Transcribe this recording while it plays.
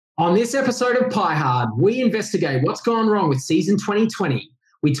On this episode of Pie Hard, we investigate what's gone wrong with season 2020.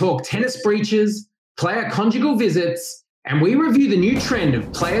 We talk tennis breaches, player conjugal visits, and we review the new trend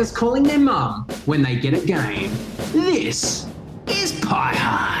of players calling their mum when they get a game. This is Pie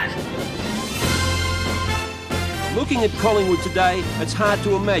Hard. Looking at Collingwood today, it's hard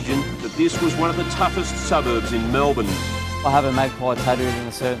to imagine that this was one of the toughest suburbs in Melbourne. I have a magpie tattooed in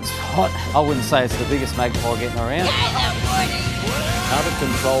a certain spot. I wouldn't say it's the biggest magpie getting around.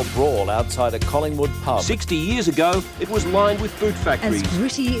 Out-of-control brawl outside a Collingwood pub. 60 years ago, it was lined with boot factories. As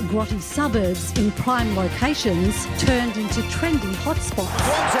gritty, grotty suburbs in prime locations turned into trendy hotspots.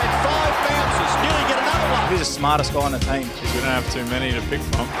 Swans had 5 bounces, nearly get another one. Who's the smartest guy on the team? Because we don't have too many to pick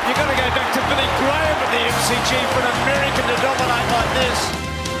from. You've got to go back to Billy Graham at the MCG for an American to dominate like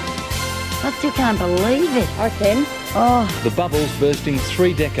this. I still can't believe it. I can. Oh. The Bubbles bursting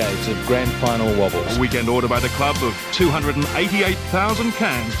 3 decades of grand final wobbles. A weekend order by the club of 288,000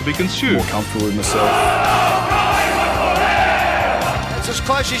 cans to be consumed. More comfortable with myself. It's as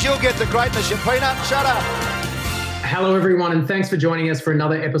close as you'll get to greatness, you peanut. Shut up. Hello, everyone, and thanks for joining us for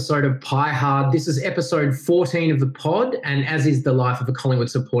another episode of Pie Hard. This is episode 14 of the pod, and as is the life of a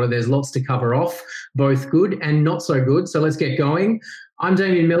Collingwood supporter, there's lots to cover off, both good and not so good. So let's get going. I'm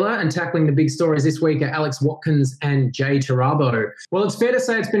Damien Miller, and tackling the big stories this week are Alex Watkins and Jay Tarabo. Well, it's fair to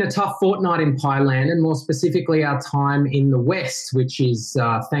say it's been a tough fortnight in Pieland, and more specifically our time in the West, which is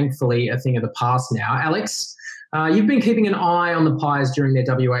thankfully a thing of the past now. Alex, you've been keeping an eye on the Pies during their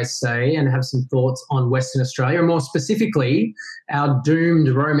WAC and have some thoughts on Western Australia, and more specifically, our doomed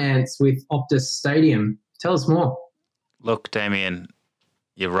romance with Optus Stadium. Tell us more. Look, Damien,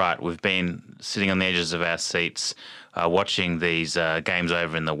 you're right. We've been sitting on the edges of our seats watching these games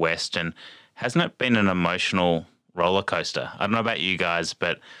over in the West, and hasn't it been an emotional roller coaster? I don't know about you guys,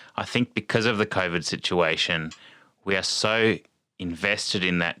 but I think because of the COVID situation, we are so invested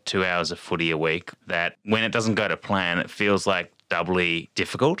in that 2 hours of footy a week that when it doesn't go to plan, it feels like doubly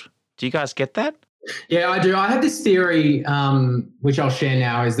difficult. Do you guys get that? Yeah, I do. I have this theory, which I'll share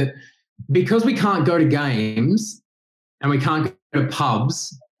now, is that because we can't go to games and we can't go to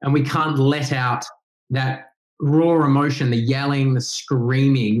pubs and we can't let out that raw emotion, the yelling, the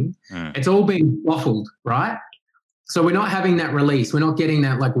screaming, it's all being bottled, right? So we're not having that release. We're not getting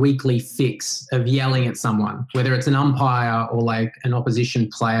that like weekly fix of yelling at someone, whether it's an umpire or like an opposition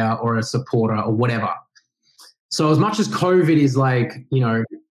player or a supporter or whatever. So as much as COVID is like, you know,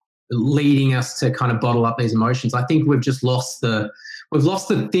 leading us to kind of bottle up these emotions, I think we've just lost the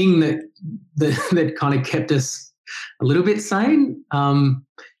thing that kind of kept us a little bit sane, and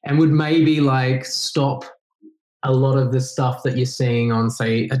would maybe like stop a lot of the stuff that you're seeing on,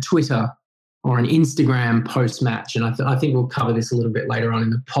 say, a Twitter or an Instagram post-match. And I think we'll cover this a little bit later on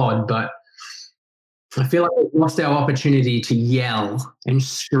in the pod, but I feel like we've lost our opportunity to yell and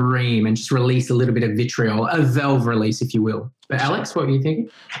scream and just release a little bit of vitriol, a valve release, if you will. But Alex, what were you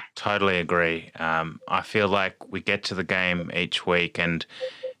thinking? Totally agree. I feel like we get to the game each week, and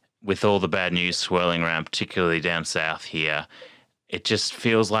with all the bad news swirling around, particularly down south here, it just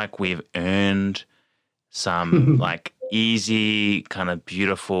feels like we've earned some like easy, kind of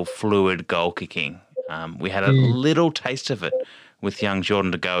beautiful, fluid goal kicking. We had a little taste of it with young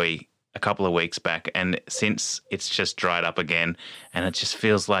Jordan De Goey a couple of weeks back, and since it's just dried up again, and it just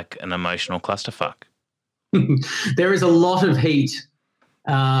feels like an emotional clusterfuck. There is a lot of heat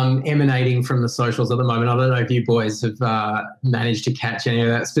emanating from the socials at the moment. I don't know if you boys have managed to catch any of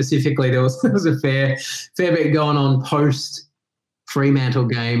that. Specifically, there was a fair bit going on post Fremantle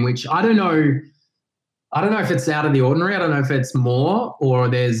game, which I don't know if it's out of the ordinary. I don't know if it's more or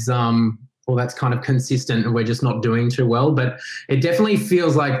there's or that's kind of consistent and we're just not doing too well. But it definitely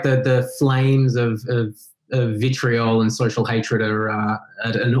feels like the flames of vitriol and social hatred are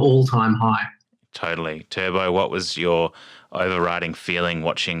at an all-time high. Totally. Turbo, what was your overriding feeling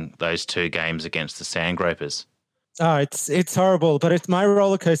watching those 2 games against the Sandgropers? Oh, it's horrible, but my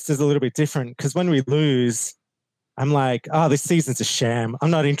roller coaster is a little bit different because when we lose, I'm like, oh, this season's a sham.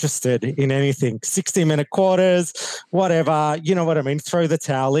 I'm not interested in anything. 60-minute quarters, whatever. You know what I mean? Throw the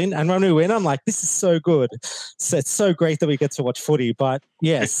towel in. And when we win, I'm like, this is so good. So it's so great that we get to watch footy. But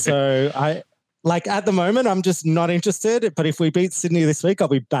yes, so at the moment, I'm just not interested. But if we beat Sydney this week, I'll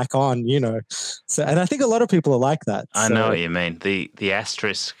be back on, you know. So, and I think a lot of people are like that. I know what you mean. The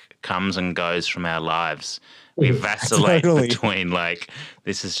asterisk comes and goes from our lives. We vacillate between like,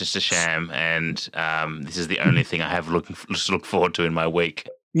 this is just a sham and this is the only thing I have to look forward to in my week.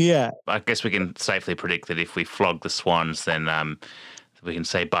 Yeah. I guess we can safely predict that if we flog the Swans, then we can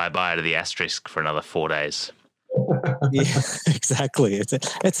say bye-bye to the asterisk for another 4 days. Yeah, exactly.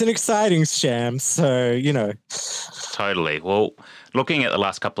 It's an exciting sham, so, you know. Totally. Well, looking at the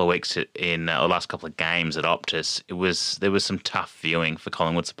last couple of weeks the last couple of games at Optus, there was some tough viewing for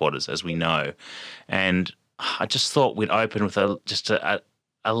Collingwood supporters, as we know, and I just thought we'd open with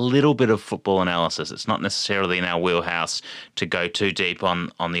a little bit of football analysis. It's not necessarily in our wheelhouse to go too deep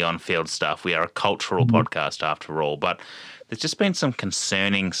on the on-field stuff. We are a cultural podcast after all, but there's just been some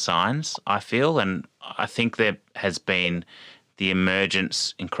concerning signs, I feel, and I think there has been the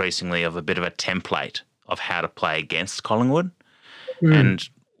emergence increasingly of a bit of a template of how to play against Collingwood. And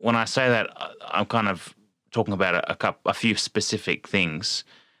when I say that, I'm kind of talking about a few specific things.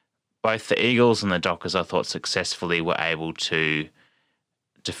 Both the Eagles and the Dockers, I thought, successfully were able to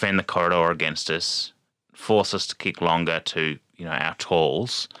defend the corridor against us, force us to kick longer to our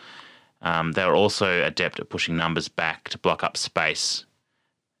talls. They were also adept at pushing numbers back to block up space,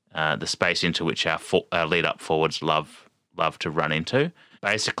 the space into which our lead-up forwards love to run into.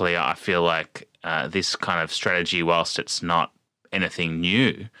 Basically, I feel like this kind of strategy, whilst it's not anything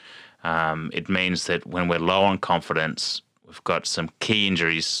new, it means that when we're low on confidence, we've got some key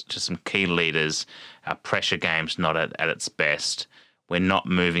injuries to some key leaders, our pressure game's not at its best, we're not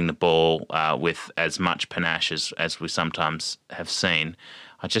moving the ball with as much panache as we sometimes have seen.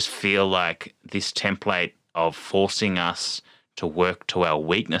 I just feel like this template of forcing us to work to our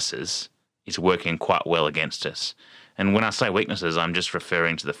weaknesses is working quite well against us. And when I say weaknesses, I'm just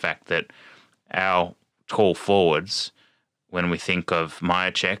referring to the fact that our tall forwards, when we think of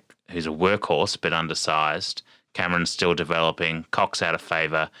Myercheck, who's a workhorse but undersized, Cameron's still developing, Cox out of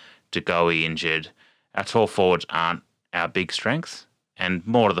favour, DeGoey injured, our tall forwards aren't our big strength. And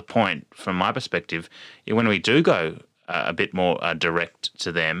more to the point, from my perspective, when we do go a bit more direct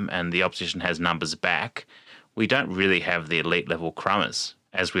to them and the opposition has numbers back, we don't really have the elite level crummers,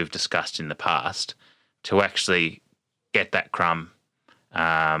 as we've discussed in the past, to actually get that crumb,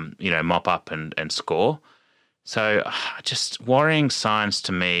 mop up and score. So just worrying signs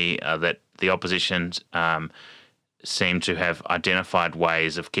to me that the opposition seem to have identified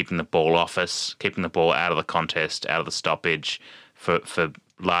ways of keeping the ball off us, keeping the ball out of the contest, out of the stoppage for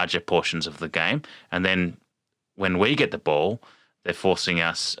larger portions of the game. And then when we get the ball, they're forcing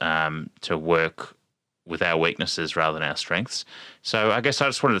us to work with our weaknesses rather than our strengths. So I guess I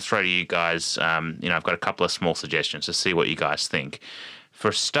just wanted to throw to you guys, I've got a couple of small suggestions to see what you guys think. For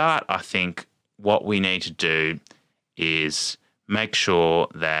a start, I think what we need to do is make sure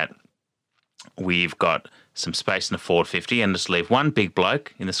that we've got some space in the forward 50 and just leave one big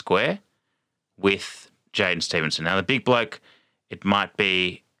bloke in the square with Jaden Stevenson. Now, the big bloke, it might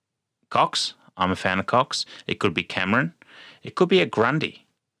be Cox. I'm a fan of Cox. It could be Cameron. It could be a Grundy.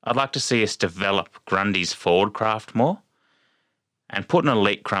 I'd like to see us develop Grundy's forward craft more and put an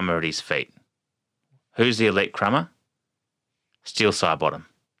elite crummer at his feet. Who's the elite crummer? Steele Sidebottom.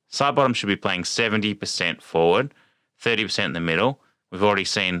 Sidebottom should be playing 70% forward, 30% in the middle. We've already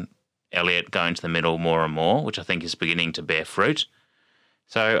seen Elliott go into the middle more and more, which I think is beginning to bear fruit.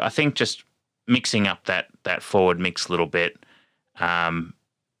 So I think just mixing up that forward mix a little bit,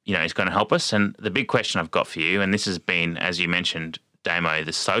 is going to help us. And the big question I've got for you, and this has been, as you mentioned, Damo,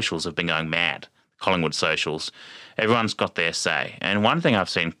 the socials have been going mad, Collingwood socials. Everyone's got their say. And one thing I've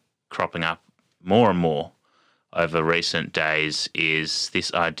seen cropping up more and more over recent days is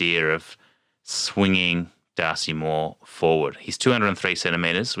this idea of swinging Darcy Moore forward. He's 203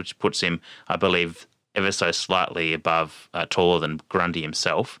 centimetres, which puts him, I believe, ever so slightly above, taller than Grundy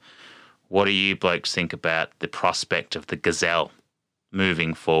himself. What do you blokes think about the prospect of the Gazelle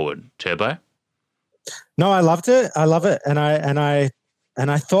moving forward? Turbo? No, I loved it. I love it. And I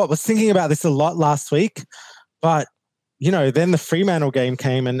was thinking about this a lot last week, but then the Fremantle game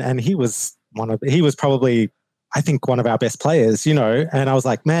came and he was probably, I think, one of our best players, and I was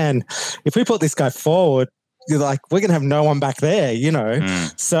like, man, if we put this guy forward, we're going to have no one back there,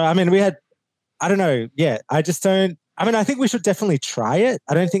 So, I don't know. Yeah, I think we should definitely try it.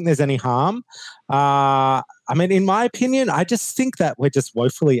 I don't think there's any harm. In my opinion, I just think that we're just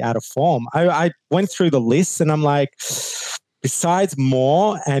woefully out of form. I went through the list and I'm like, besides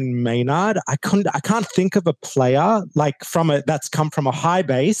Moore and Maynard, I can't think of a player that's come from a high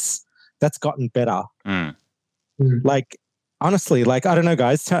base that's gotten better. Honestly, I don't know,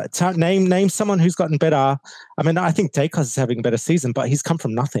 guys. Name someone who's gotten better. I think Dacos is having a better season, but he's come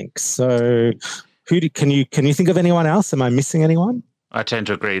from nothing. So, can you think of anyone else? Am I missing anyone? I tend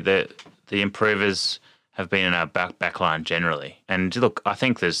to agree that the improvers have been in our back line generally. And look, I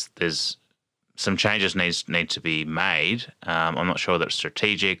think there's some changes need to be made. I'm not sure that's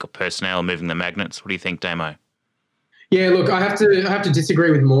strategic or personnel, moving the magnets. What do you think, Damo? Yeah, look, I have to disagree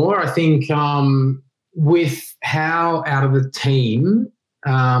with Moore. I think with how out of the team,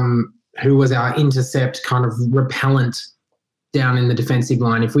 who was our intercept kind of repellent down in the defensive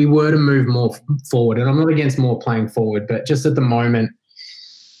line, if we were to move more forward, and I'm not against Moore playing forward, but just at the moment,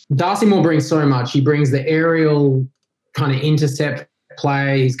 Darcy Moore brings so much. He brings the aerial kind of intercept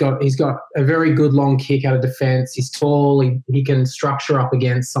play. He's got a very good long kick out of defence. He's tall. He can structure up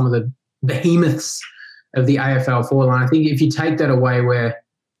against some of the behemoths of the AFL forward line. I think if you take that away, we're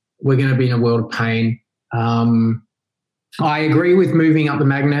going to be in a world of pain. I agree with moving up the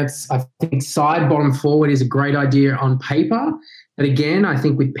magnets. I think side bottom forward is a great idea on paper. But again, I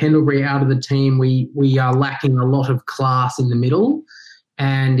think with Pendlebury out of the team, we are lacking a lot of class in the middle.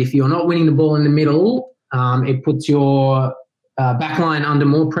 And if you're not winning the ball in the middle, it puts your backline under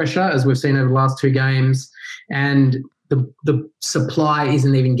more pressure, as we've seen over the last 2 games. And the supply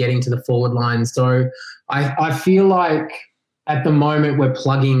isn't even getting to the forward line. So I feel like at the moment we're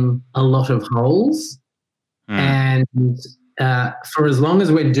plugging a lot of holes. And for as long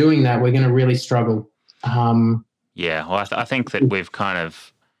as we're doing that, we're going to really struggle. Yeah, well, I think that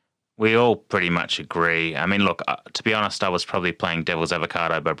we all pretty much agree. I mean, look, to be honest, I was probably playing devil's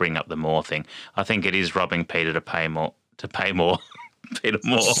avocado by bringing up the Moore thing. I think it is robbing Peter to pay more. Peter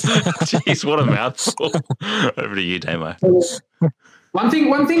Moore. Jeez, what a mouthful. Over to you, Damo. One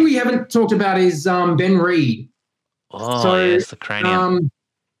thing we haven't talked about is Ben Reid. Oh, yes, the cranium.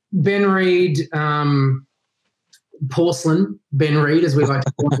 Ben Reid, porcelain Ben Reid, as we like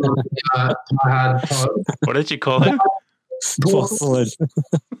to call him. What did you call him? Porcelain.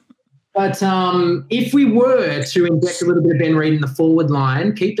 But if we were to inject a little bit of Ben Reid in the forward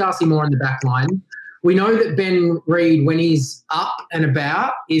line, keep Darcy Moore in the back line, we know that Ben Reid, when he's up and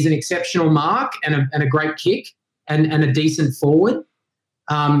about, is an exceptional mark and a great kick and a decent forward.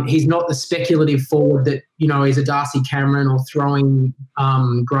 He's not the speculative forward that, is a Darcy Cameron or throwing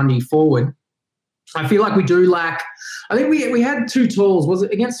Grundy forward. I feel like we do lack – I think we had 2 tools. Was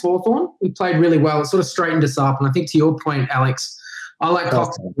it against Hawthorn? We played really well. It sort of straightened us up. And I think to your point, Alex, I like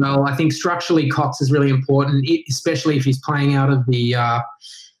Cox as well. I think structurally Cox is really important, especially if he's playing out of the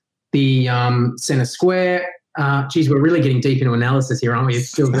centre square. We're really getting deep into analysis here, aren't we? It's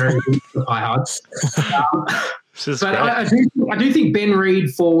still very high hearts. But I do think Ben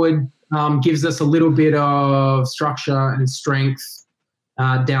Reid forward gives us a little bit of structure and strength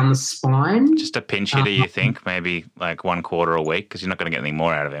down the spine. Just a pinch hitter, you think? Maybe like 1 quarter a week, because you're not going to get anything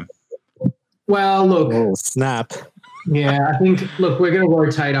more out of him. Well, look. Oh, snap. Yeah, I think, look, we're going to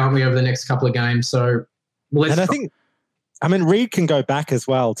rotate, aren't we, over the next couple of games? So let's. And I think, Reid can go back as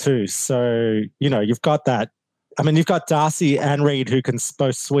well too. So, you've got that. You've got Darcy and Reid who can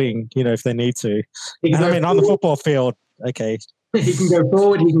both swing, if they need to. And on the football field, okay. He can go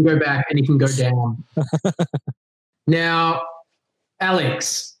forward, he can go back, and he can go down. Now,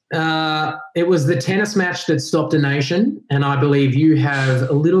 Alex, it was the tennis match that stopped a nation, and I believe you have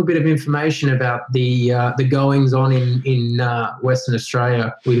a little bit of information about the goings on in Western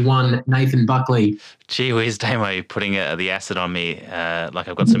Australia with one Nathan Buckley. Gee whiz, Damo, you're putting the acid on me like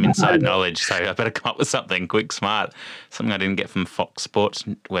I've got some inside knowledge, so I better come up with something quick, smart, something I didn't get from Fox Sports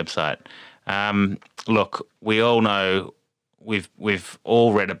website. Look, we all know, we've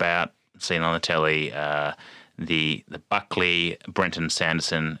all read about, seen on the telly, the Buckley Brenton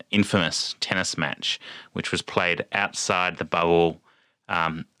Sanderson infamous tennis match, which was played outside the bubble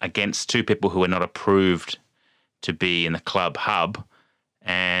against 2 people who were not approved to be in the club hub.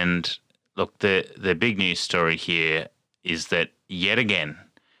 And look, the big news story here is that yet again,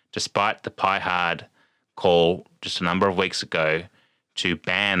 despite the Pie Hard call just a number of weeks ago to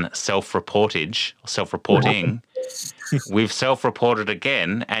ban self-reporting, we've self-reported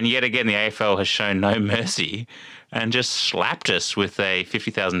again, and yet again the AFL has shown no mercy and just slapped us with a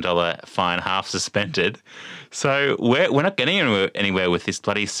 $50,000 fine, half suspended. So we're not getting anywhere with this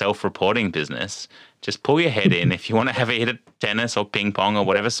bloody self-reporting business. Just pull your head in. If you want to have a hit at tennis or ping pong or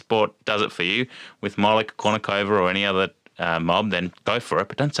whatever sport does it for you with Malik Kornikova or any other mob, then go for it,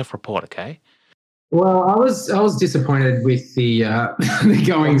 but don't self-report, okay? Well, I was disappointed with the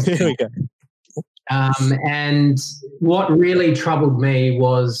goings. Here we go. And what really troubled me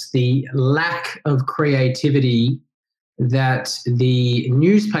was the lack of creativity that the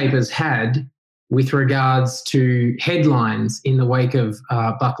newspapers had with regards to headlines in the wake of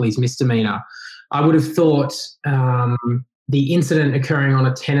Buckley's misdemeanor. I would have thought the incident occurring on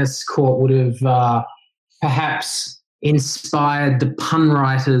a tennis court would have perhaps inspired the pun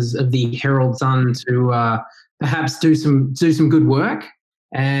writers of the Herald Sun to perhaps do some good work.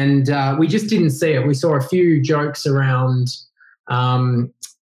 And we just didn't see it. We saw a few jokes around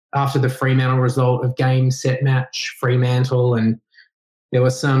after the Fremantle result of game, set, match, Fremantle, and there were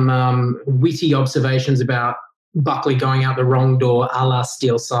some witty observations about Buckley going out the wrong door a la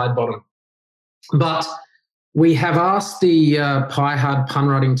Steel Sidebottom. But we have asked the Pie Hard pun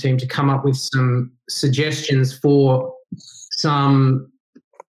writing team to come up with some suggestions for some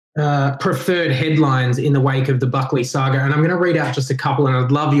preferred headlines in the wake of the Buckley saga. And I'm going to read out just a couple, and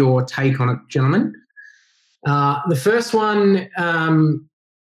I'd love your take on it, gentlemen. The first one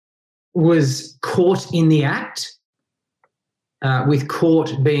was Caught in the Act, with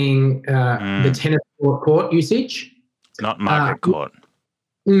court being the tennis court usage. Not Margaret Court.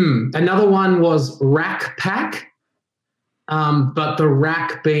 Another one was Rack Pack, but the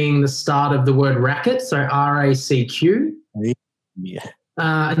rack being the start of the word racket, so RACQ. Yeah.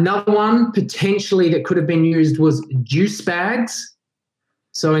 Another one potentially that could have been used was juice bags.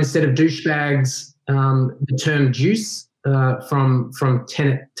 So instead of douchebags, the term juice from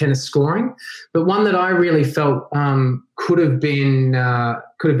tennis scoring. But one that I really felt could have been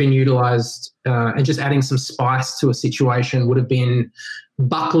utilised and just adding some spice to a situation would have been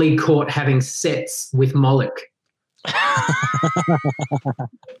Buckley caught having sets with Moloch.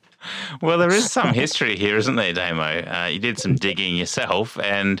 Well, there is some history here, isn't there, Damo? You did some digging yourself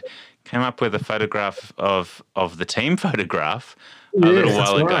and came up with a photograph of the team photograph a little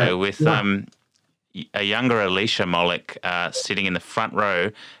while ago with a younger Alicia Moloch sitting in the front row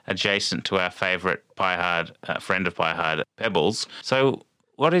adjacent to our favourite Pie Hard friend of Pie Hard, Pebbles. So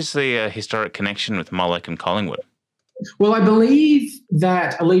what is the historic connection with Moloch and Collingwood? Well, I believe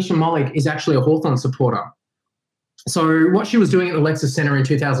that Alicia Moloch is actually a Hawthorn supporter. So what she was doing at the Lexus Centre in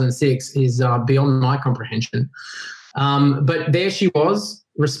 2006 is beyond my comprehension. But there she was,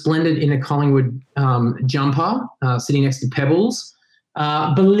 resplendent in a Collingwood jumper, sitting next to Pebbles.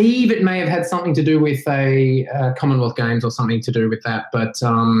 Believe it may have had something to do with a Commonwealth Games or something to do with that. But,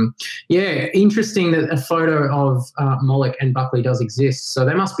 interesting that a photo of Moloch and Buckley does exist. So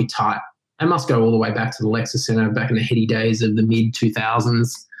they must be tight. They must go all the way back to the Lexus Centre back in the heady days of the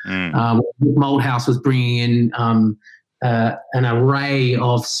mid-2000s. Malthouse was bringing in an array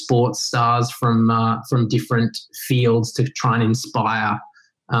of sports stars from different fields to try and inspire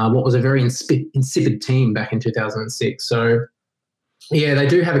what was a very insipid team back in 2006. So, yeah, they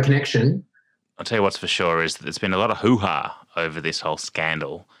do have a connection. I'll tell you what's for sure is that there's been a lot of hoo-ha over this whole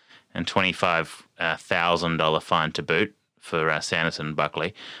scandal, and $25,000 fine to boot for Sanderson and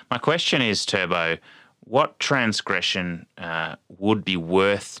Buckley. My question is, Turbo, what transgression would be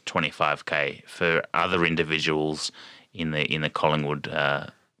worth $25,000 for other individuals in the Collingwood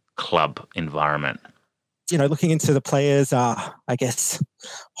club environment? You know, looking into the players' I guess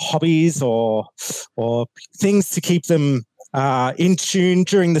hobbies or things to keep them in tune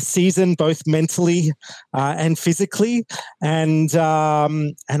during the season, both mentally and physically. And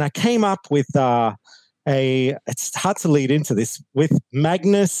I came up with it's hard to lead into this, with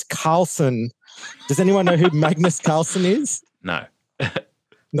Magnus Carlsen. Does anyone know who Magnus Carlsen is? No.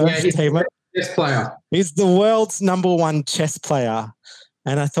 No, he's a chess player. He's the world's #1 chess player.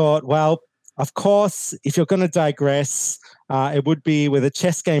 And I thought, well, of course, if you're going to digress, it would be with a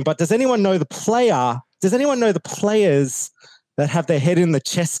chess game. But does anyone know the player? Does anyone know the players that have their head in the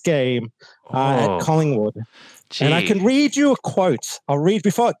chess game at Collingwood? Gee. And I can read you a quote. I'll read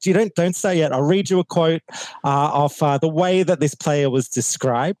before you don't say yet. I'll read you a quote of the way that this player was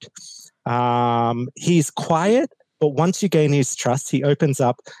described. He's quiet, but once you gain his trust, he opens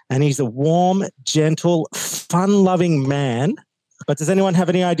up, and he's a warm, gentle, fun-loving man. But does anyone have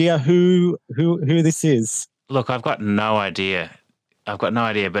any idea who this is? Look, I've got no idea,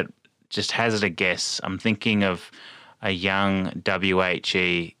 but just hazard a guess. I'm thinking of a young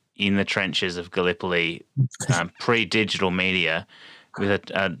WHE in the trenches of Gallipoli, pre-digital media, with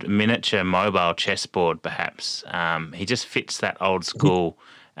a miniature mobile chessboard, perhaps. He just fits that old school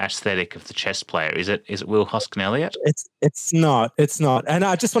aesthetic of the chess player. Is it Will Hoskin-Elliott? It's not. And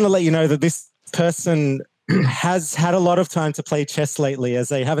I just want to let you know that this person has had a lot of time to play chess lately, as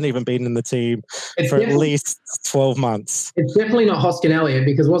they haven't even been in the team for at least 12 months. It's definitely not Hoskin-Elliott,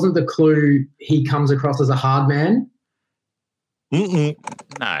 because wasn't the clue he comes across as a hard man?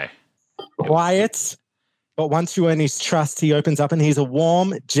 No. Quiet, but once you earn his trust, he opens up, and he's a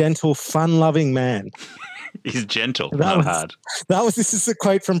warm, gentle, fun-loving man. He's gentle, not hard. This is a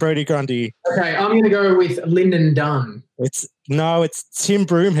quote from Brodie Grundy. Okay, I'm going to go with Lyndon Dunn. It's Tim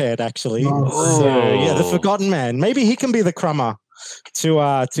Broomhead, actually. Oh. So, yeah, the forgotten man. Maybe he can be the crummer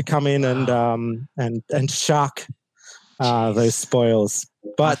to come in and shark those spoils.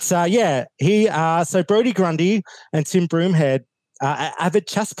 But he so Brodie Grundy and Tim Broomhead are avid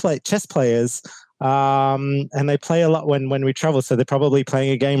chess players. And they play a lot when we travel, so they're probably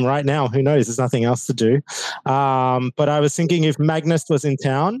playing a game right now. Who knows? There's nothing else to do. But I was thinking, if Magnus was in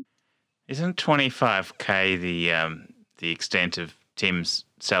town, isn't $25,000 the extent of Tim's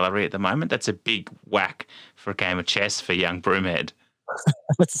salary at the moment. That's a big whack for a game of chess for young Broomhead.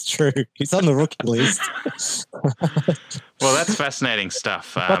 That's true. He's on the rookie list. Well, that's fascinating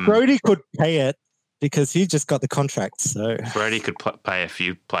stuff. But Brody could pay it because he just got the contract. So Brody could pay a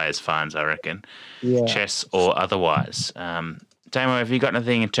few players' fines, I reckon, chess or otherwise. Damo, have you got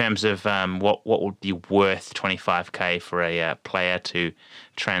anything in terms of what would be worth $25K for a player to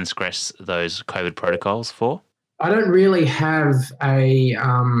transgress those COVID protocols for? I don't really have a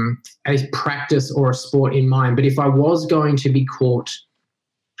practice or a sport in mind, but if I was going to be caught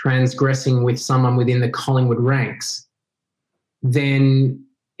transgressing with someone within the Collingwood ranks, then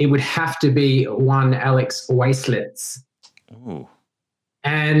it would have to be one Alex Waislitz. Ooh.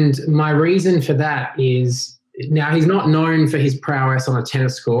 And my reason for that is, now he's not known for his prowess on a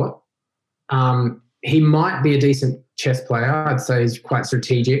tennis court. He might be a decent chess player. I'd say he's quite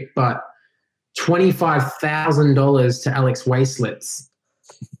strategic, but $25,000 to Alex Waislitz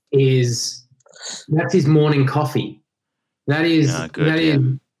that's his morning coffee. That is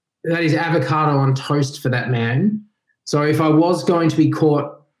avocado on toast for that man. So if I was going to be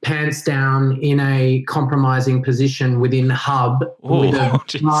caught pants down in a compromising position within Hub with a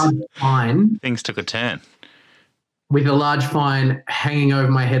large fine, things took a turn. With a large fine hanging over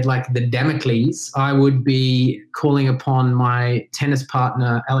my head like the Damocles, I would be calling upon my tennis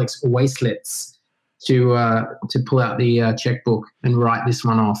partner, Alex Waislitz, to pull out the checkbook and write this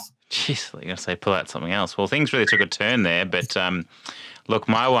one off. Jeez, you're going to say pull out something else. Well, things really took a turn there. But look,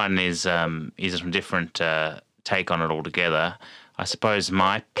 my one is a different take on it altogether. I suppose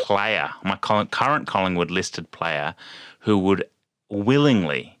my current Collingwood listed player who would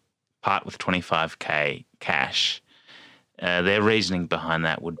willingly part with $25K cash, their reasoning behind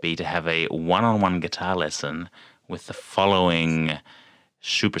that would be to have a one-on-one guitar lesson with the following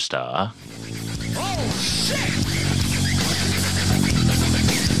superstar. Oh, shit!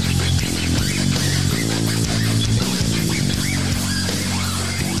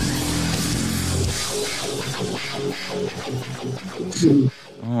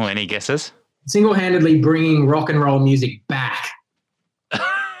 Oh, any guesses? Single-handedly bringing rock and roll music back.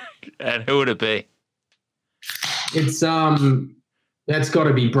 And who would it be? It's that's got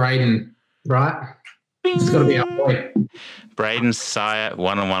to be Braden, right? It's got to be our boy. Braden Sire,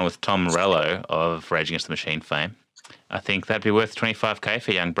 one-on-one with Tom Morello of Rage Against the Machine fame. I think that'd be worth $25K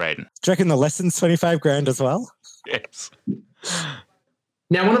for young Braden. Do you reckon the lesson's $25,000 as well? Yes.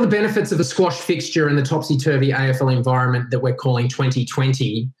 Now, one of the benefits of a squash fixture in the topsy-turvy AFL environment that we're calling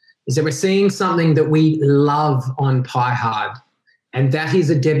 2020 is that we're seeing something that we love on Pie Hard, and that is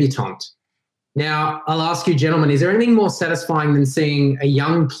a debutante. Now, I'll ask you, gentlemen, is there anything more satisfying than seeing a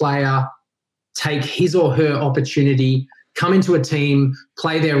young player take his or her opportunity, come into a team,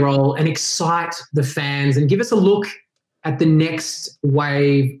 play their role, and excite the fans and give us a look at the next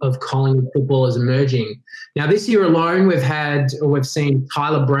wave of Collingwood footballers emerging? Now, this year alone, we've seen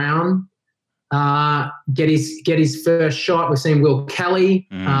Tyler Brown get his first shot. We've seen Will Kelly,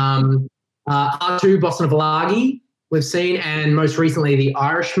 R2 Boston-Valagi, we've seen, and most recently the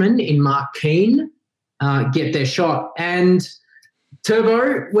Irishman in Mark Keane get their shot. And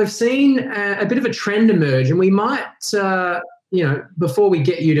Turbo, we've seen a bit of a trend emerge, and we might, before we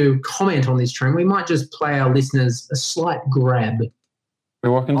get you to comment on this trend, we might just play our listeners a slight grab.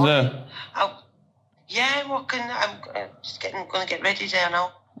 You're working today? Yeah, I'm working. I'm just going to get ready there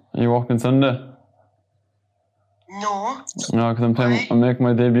now. Are you working Sunday? No. No, because I'm making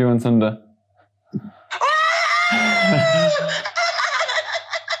my debut on Sunday.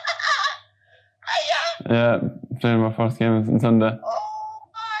 Yeah, playing my first game on Sunday. Oh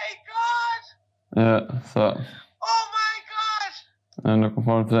my god! Yeah, so. Oh my god! I'm looking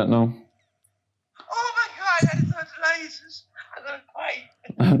forward to that now. Oh my god, that is so delicious. I'm gonna cry.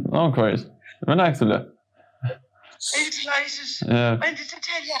 Oh, great. Relax a bit. It's delicious. Yeah. When did I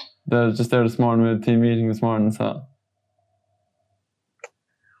tell you? They're just there this morning. We had a team meeting this morning, so.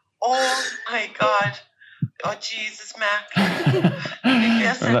 Oh my god. Oh Jesus, Mac. Where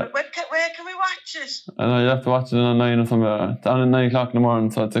can we watch it? I know you have to watch it on 9 or something. It's on at 9 o'clock in the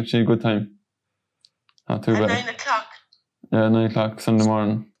morning, so it's actually a good time. Not too bad. 9 o'clock? Yeah, 9 o'clock Sunday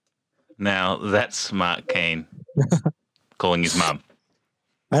morning. Now that's Mark Keane calling his mum.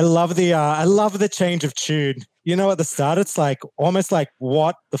 I love the change of tune. You know, at the start, it's like almost like,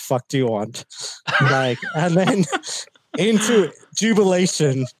 what the fuck do you want? And then into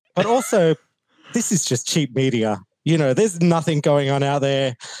jubilation, but also this is just cheap media. You know, there's nothing going on out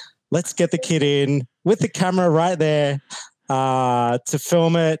there. Let's get the kid in with the camera right there to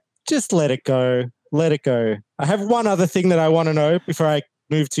film it. Just let it go. Let it go. I have one other thing that I want to know before I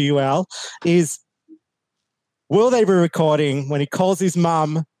move to you, Al, is Will they be recording when he calls his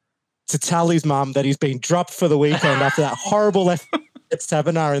mum to tell his mum that he's been dropped for the weekend after that horrible effort at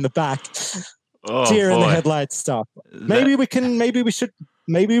Tabernar in the back? Deer in the headlights stuff. Maybe we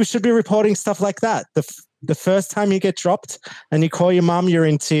should be reporting stuff like that. The first time you get dropped and you call your mum, you're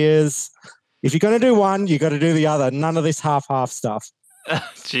in tears. If you're going to do one, you got to do the other. None of this half stuff.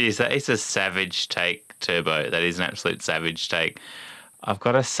 Jeez, that is a savage take, Turbo. That is an absolute savage take. I've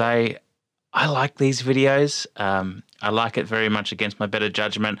got to say, I like these videos. I like it very much against my better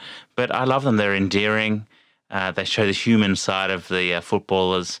judgment, but I love them. They're endearing. They show the human side of the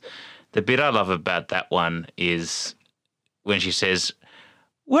footballers. The bit I love about that one is when she says,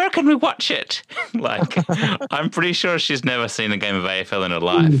 "Where can we watch it?" Like, I'm pretty sure she's never seen a game of AFL in her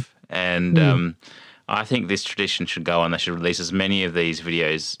life. And I think this tradition should go on. They should release as many of these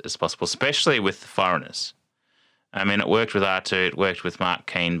videos as possible, especially with foreigners. I mean, it worked with R2, it worked with Mark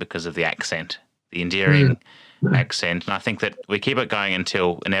Keane because of the accent, the endearing accent. And I think that we keep it going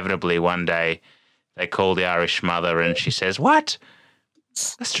until inevitably one day they call the Irish mother and she says, "What?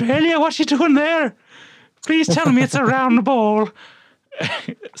 Australia, what you doing there? Please tell me it's a round ball."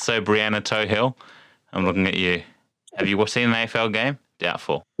 So, Brianna Tohill, I'm looking at you. Have you seen an AFL game?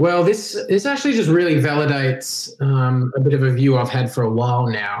 Doubtful. Well, this actually just really validates a bit of a view I've had for a while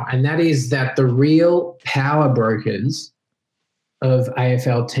now, and that is that the real power brokers of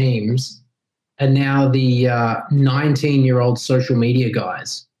AFL teams are now the 19-year-old social media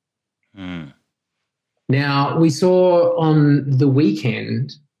guys. Now, we saw on the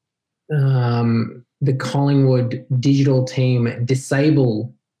weekend the Collingwood digital team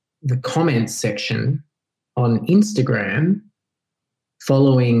disable the comments section on Instagram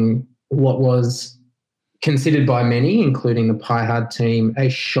following what was considered by many, including the Pie Hard team, a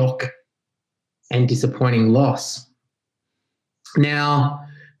shock and disappointing loss. Now,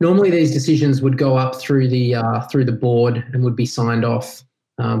 normally these decisions would go up through the board and would be signed off,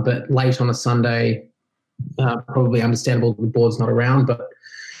 but late on a Sunday, probably understandable the board's not around, but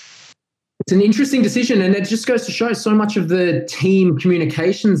it's an interesting decision, and it just goes to show so much of the team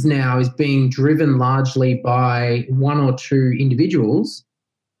communications now is being driven largely by one or two individuals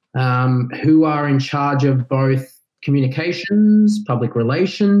who are in charge of both communications, public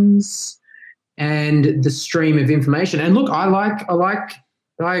relations, and the stream of information. And look, I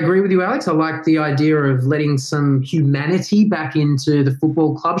agree with you, Alex. I like the idea of letting some humanity back into the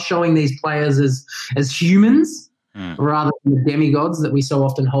football club, showing these players as humans. Rather than the demigods that we so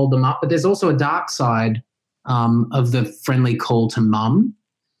often hold them up. But there's also a dark side of the friendly call to mum,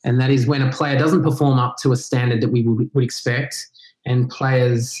 and that is when a player doesn't perform up to a standard that we would expect, and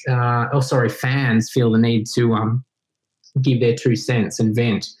fans feel the need to give their 2 cents and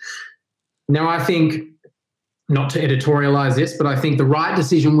vent. Now, I think, not to editorialise this, but I think the right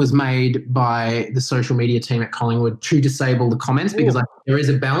decision was made by the social media team at Collingwood to disable the comments because I think there is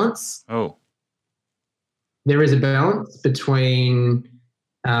a balance. There is a balance between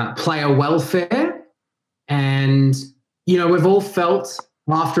player welfare and, we've all felt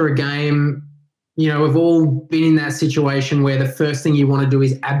after a game, we've all been in that situation where the first thing you want to do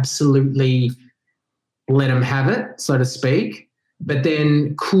is absolutely let them have it, so to speak. But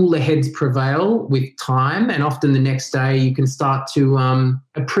then cooler heads prevail with time, and often the next day you can start to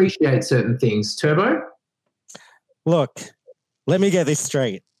appreciate certain things. Turbo? Look, let me get this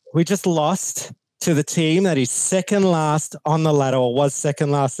straight. We just lost to the team that is second last on the ladder, or was second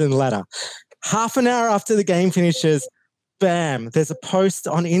last in the ladder. Half an hour after the game finishes, bam, there's a post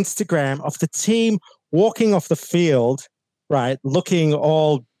on Instagram of the team walking off the field, right, looking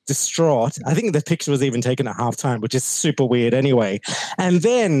all distraught. I think the picture was even taken at halftime, which is super weird anyway. And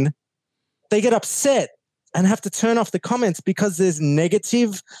then they get upset and have to turn off the comments because there's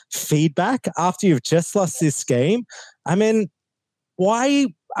negative feedback after you've just lost this game. I mean,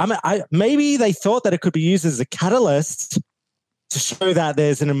 why? Maybe they thought that it could be used as a catalyst to show that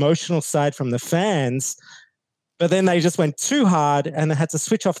there's an emotional side from the fans, but then they just went too hard and they had to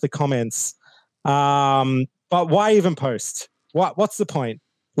switch off the comments. But why even post? What's the point?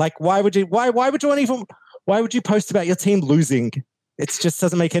 Like, why would you post about your team losing? It just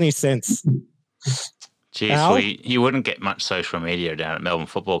doesn't make any sense. Jeez, well, you wouldn't get much social media down at Melbourne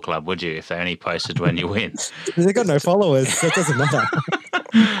Football Club, would you, if they only posted when you win? They've got no followers, so it doesn't matter.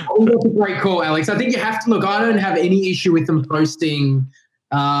 That's a great call, Alex. I think you have to look. I don't have any issue with them posting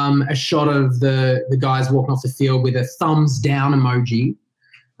a shot of the guys walking off the field with a thumbs down emoji.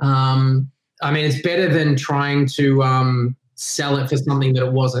 I mean, it's better than trying to sell it for something that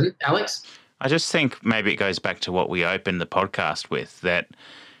it wasn't. Alex? I just think maybe it goes back to what we opened the podcast with, that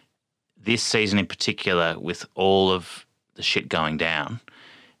this season in particular, with all of the shit going down,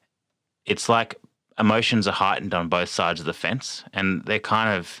 it's like emotions are heightened on both sides of the fence, and they're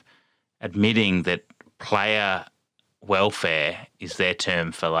kind of admitting that player welfare is their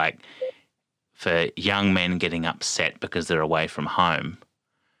term for young men getting upset because they're away from home,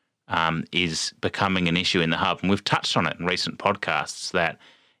 is becoming an issue in the hub. And we've touched on it in recent podcasts that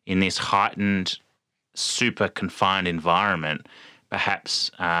in this heightened, super confined environment,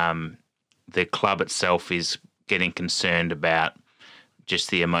 perhaps the club itself is getting concerned about just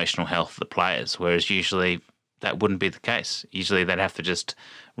the emotional health of the players, whereas usually that wouldn't be the case. Usually they'd have to just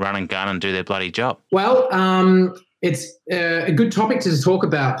run and gun and do their bloody job. Well, it's a good topic to talk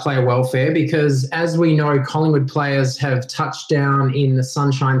about player welfare because, as we know, Collingwood players have touched down in the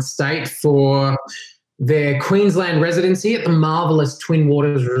Sunshine State for their Queensland residency at the marvellous Twin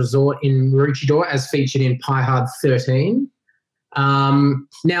Waters Resort in Maroochydore, as featured in Pie Hard 13.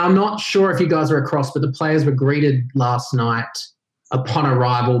 Now, I'm not sure if you guys are across, but the players were greeted last night upon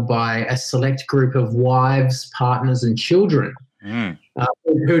arrival by a select group of wives, partners and children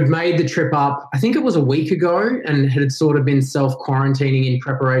who'd made the trip up, I think it was a week ago, and had sort of been self-quarantining in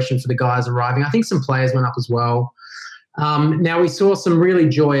preparation for the guys arriving. I think some players went up as well. Now, we saw some really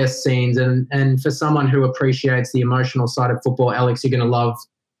joyous scenes, and for someone who appreciates the emotional side of football, Alex, you're going to love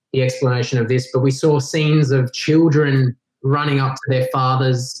the explanation of this, but we saw scenes of children running up to their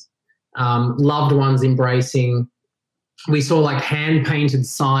fathers, loved ones embracing. We saw hand-painted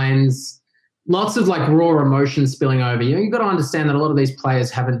signs, lots of raw emotion spilling over. You've got to understand that a lot of these players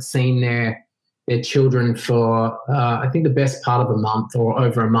haven't seen their children for, I think, the best part of a month or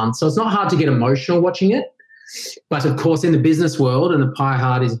over a month. So it's not hard to get emotional watching it. But, of course, in the business world, and the Pie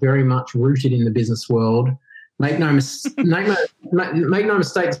Hard is very much rooted in the business world, make no mistake,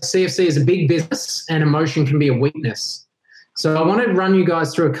 CFC is a big business and emotion can be a weakness. So I want to run you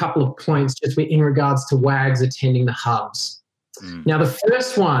guys through a couple of points just in regards to WAGs attending the hubs. Now, the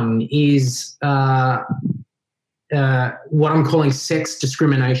first one is what I'm calling sex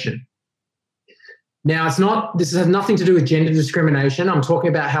discrimination. Now, this has nothing to do with gender discrimination. I'm talking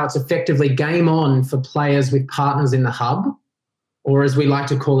about how it's effectively game on for players with partners in the hub, or as we like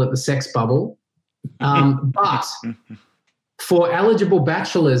to call it, the sex bubble. But for eligible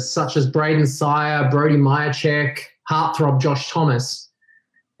bachelors such as Braden Sire, Brody Myercheck, heartthrob Josh Thomas,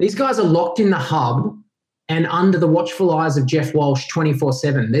 these guys are locked in the hub and under the watchful eyes of Jeff Walsh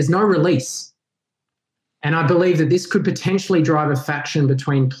 24/7. There's no release. And I believe that this could potentially drive a faction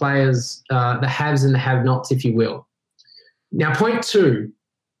between players, the haves and the have-nots, if you will. Now, point 2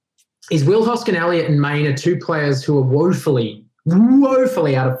 is Will Hoskin-Elliott and Mayne are two players who are woefully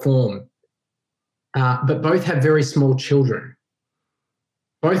out of form, but both have very small children.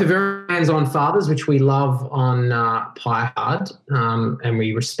 Both are very hands-on fathers, which we love on Pie Hard, and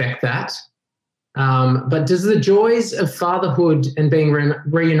we respect that. But does the joys of fatherhood and being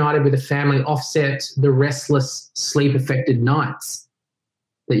reunited with a family offset the restless, sleep-affected nights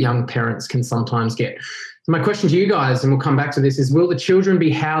that young parents can sometimes get? So my question to you guys, and we'll come back to this, is will the children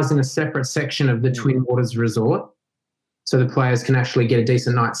be housed in a separate section of the Twin Waters Resort so the players can actually get a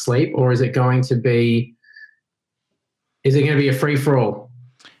decent night's sleep, or is it going to be a free-for-all?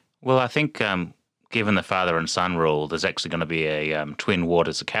 Well, I think given the father and son rule, there's actually going to be a Twin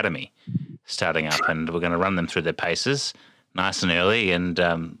Waters Academy starting up, and we're going to run them through their paces nice and early and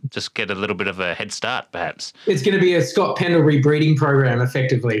just get a little bit of a head start, perhaps. It's going to be a Scott Pendlebury breeding program,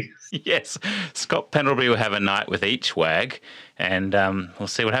 effectively. Yes. Scott Pendlebury will have a night with each WAG, and we'll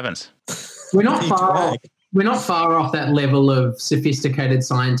see what happens. We're not far off that level of sophisticated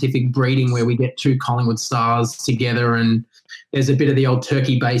scientific breeding where we get two Collingwood stars together and there's a bit of the old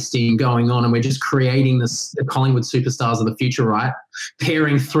turkey basting going on, and we're just creating the Collingwood superstars of the future, right?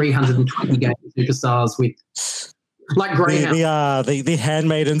 Pairing 320 game superstars with, like Greyhound. The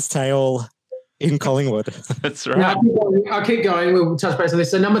Handmaiden's Tale in Collingwood. That's right. Now, I'll keep going. We'll touch base on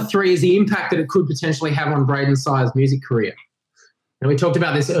this. So number 3 is the impact that it could potentially have on Braden Sire's music career. And we talked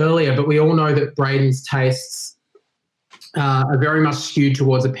about this earlier, but we all know that Braden's tastes are very much skewed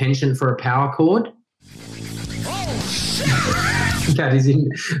towards a penchant for a power chord. That is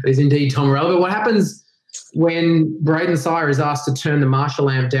indeed Tom Morello. But what happens when Braden Sire is asked to turn the Marshall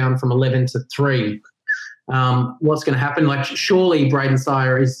amp down from 11 to 3? What's going to happen? Surely Braden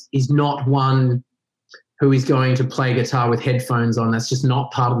Sire is not one who is going to play guitar with headphones on. That's just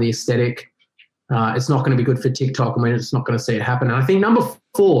not part of the aesthetic. It's not going to be good for TikTok, and we're just not going to see it happen. And I think number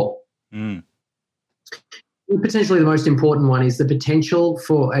 4, potentially the most important one, is the potential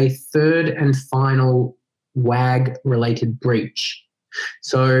for a third and final WAG-related breach.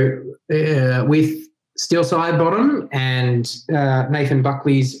 So with Steel side bottom and Nathan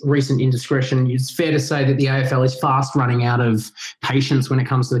Buckley's recent indiscretion, it's fair to say that the AFL is fast running out of patience when it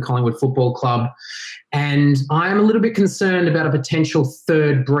comes to the Collingwood Football Club. And I am a little bit concerned about a potential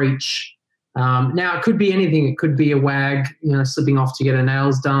third breach. Now, it could be anything. It could be a wag, slipping off to get her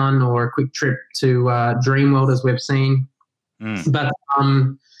nails done, or a quick trip to Dreamworld, as we've seen. But,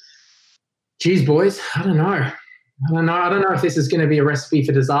 geez, boys, I don't know. I don't know if this is going to be a recipe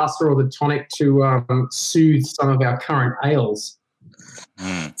for disaster or the tonic to soothe some of our current ails.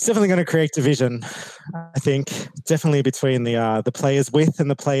 It's definitely going to create division, I think, definitely between the players with and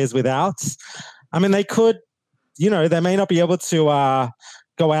the players without. I mean, they could, they may not be able to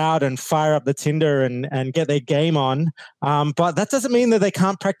go out and fire up the Tinder and get their game on, but that doesn't mean that they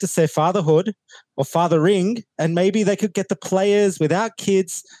can't practice their fatherhood or fathering, and maybe they could get the players without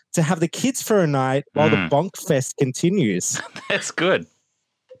kids to have the kids for a night while the bonk fest continues. That's good.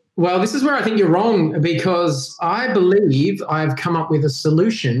 Well, this is where I think you're wrong, because I believe I've come up with a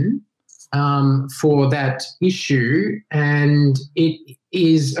solution for that issue, and it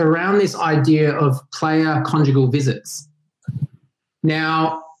is around this idea of player conjugal visits.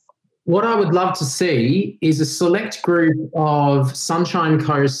 Now, what I would love to see is a select group of Sunshine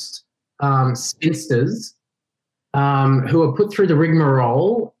Coast spinsters who are put through the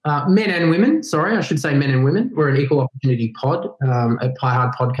rigmarole, men and women, sorry, I should say men and women. We're an equal opportunity pod at Pie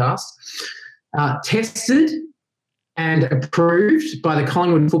Hard Podcast, tested and approved by the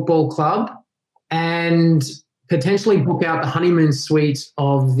Collingwood Football Club, and potentially book out the honeymoon suite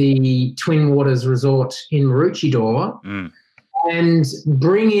of the Twin Waters Resort in Maroochydore. And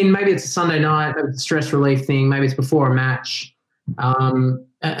bring in, maybe it's a Sunday night, maybe it's a stress relief thing, maybe it's before a match, an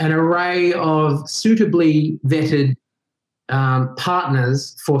array of suitably vetted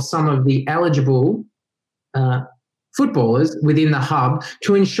partners for some of the eligible footballers within the hub,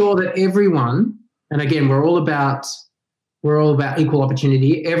 to ensure that everyone, and again, we're all about equal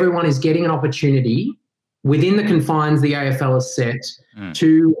opportunity, everyone is getting an opportunity within the confines the AFL has set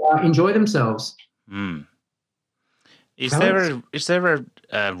to enjoy themselves. Is there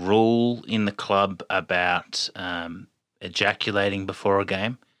a rule in the club about ejaculating before a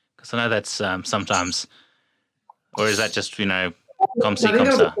game? Because I know that's sometimes, or is that just I think that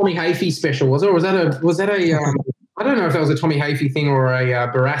was a Tommy Hafey special, was it? Or was that a I don't know if that was a Tommy Hafey thing or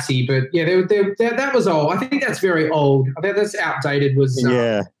a Barassi, but yeah, that was old. I think that's very old. I think that's outdated. Was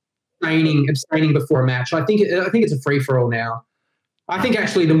abstaining before a match. I think it's a free for all now. I think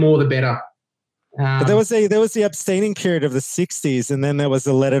actually the more the better. But there was the abstaining period of the 60s, and then there was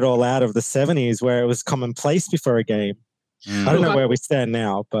the let it all out of the 70s, where it was commonplace before a game. I don't know where we stand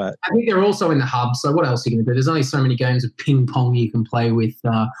now, but I think they're also in the hub. So what else are you going to do? There's only so many games of ping pong you can play with,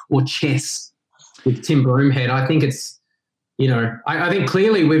 or chess with Tim Broomhead. I think it's, I think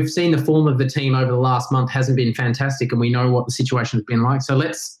clearly we've seen the form of the team over the last month hasn't been fantastic, and we know what the situation has been like. So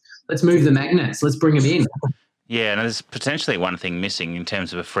let's move the magnets. Let's bring them in. Yeah, and there's potentially one thing missing in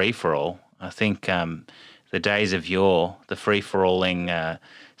terms of a free for all. I think the days of yore, the free-for-alling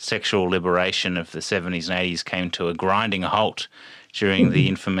sexual liberation of the 70s and 80s came to a grinding halt during the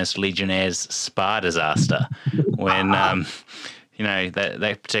infamous Legionnaires spa disaster when,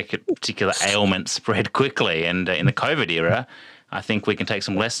 that particular ailment spread quickly. And in the COVID era, I think we can take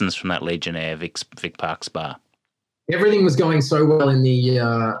some lessons from that Legionnaire Vic Park spa. Everything was going so well in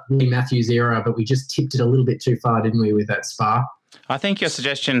the Lee Matthews era, but we just tipped it a little bit too far, didn't we, with that spa? I think your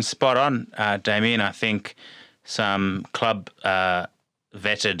suggestion's spot on, Damien. I think some club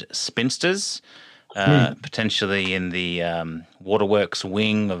vetted spinsters, potentially in the waterworks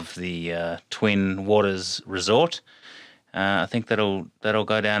wing of the Twin Waters Resort. I think that'll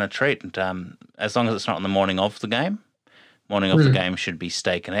go down a treat. And as long as it's not on the morning of the game. Morning of the game should be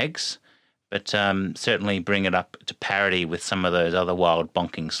steak and eggs. But certainly bring it up to parity with some of those other wild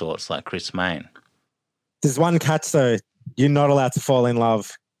bonking sorts like Chris Mayne. There's one catch, though. You're not allowed to fall in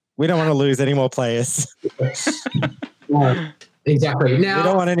love. We don't want to lose any more players. Exactly. Now, we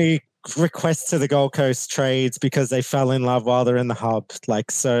don't want any requests to the Gold Coast trades because they fell in love while they're in the hub.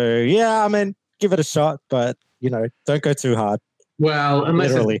 Give it a shot, but, don't go too hard. Well,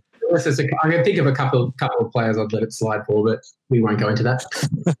 unless I can think of a couple of players I'd let it slide for, but we won't go into that.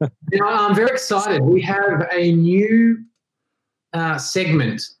 Now, I'm very excited. We have a new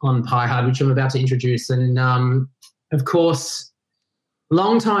segment on Pie Hard, which I'm about to introduce. And, of course,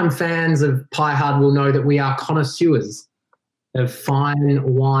 longtime fans of Pie Hard will know that we are connoisseurs of fine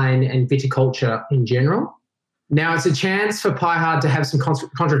wine and viticulture in general. Now, it's a chance for Pie Hard to have some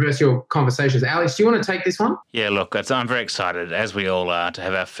controversial conversations. Alex, do you want to take this one? Yeah, look, I'm very excited, as we all are, to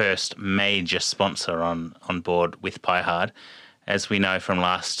have our first major sponsor on board with Pie Hard. As we know from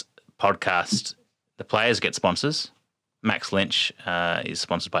last podcast, The players get sponsors. Max Lynch is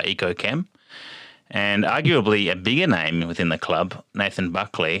sponsored by EcoChem. And arguably a bigger name within the club, Nathan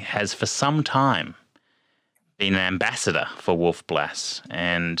Buckley, has for some time been an ambassador for Wolf Blass.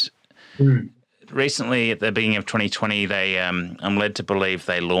 And recently, at the beginning of 2020, I'm led to believe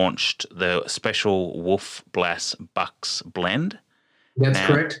they launched the special Wolf Blass Bucks blend. That's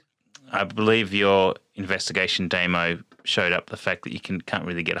correct. I believe your investigation, Damo, showed up the fact that you can't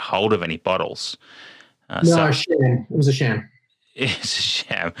really get a hold of any bottles. Sham. It was a sham. It's a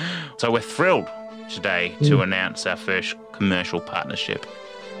sham. So we're thrilled today to announce our first commercial partnership.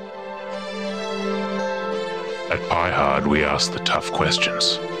 At Pie Hard, we ask the tough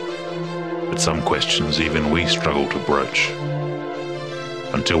questions. But some questions even we struggle to broach.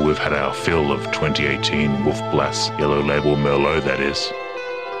 Until we've had our fill of 2018 Wolf Blass Yellow Label Merlot, that is.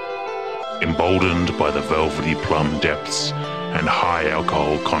 Emboldened by the velvety plum depths and high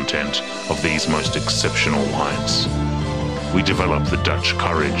alcohol content of these most exceptional wines, we develop the Dutch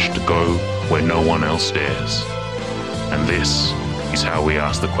courage to go where no one else dares. And this is how we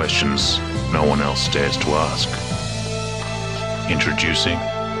ask the questions no one else dares to ask. Introducing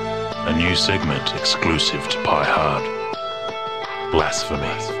a new segment exclusive to Pie Hard. Blasphemy.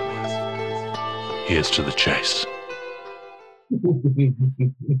 Here's to the chase.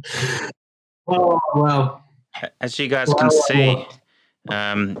 Oh, well. As you guys can see,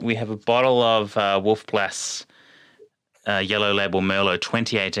 we have a bottle of Wolf Blass Yellow Label Merlot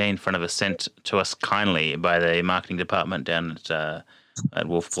 2018 in front of us, sent to us kindly by the marketing department down at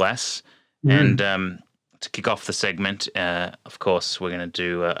Wolf Blass. And to kick off the segment, of course, we're going to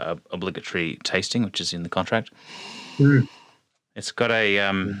do a obligatory tasting, which is in the contract. It's got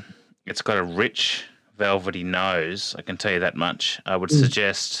a rich, velvety nose. I can tell you that much. I would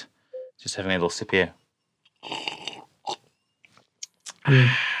suggest just having a little sip here.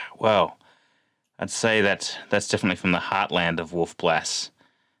 Well, I'd say that's definitely from the heartland of Wolf Blass.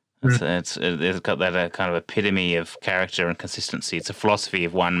 It's got that kind of epitome of character and consistency. It's a philosophy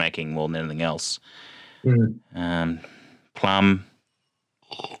of winemaking more than anything else. Plum.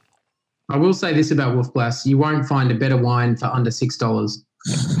 I will say this about Wolf Blass: you won't find a better wine for under $6.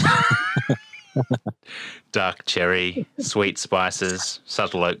 Dark cherry, sweet spices,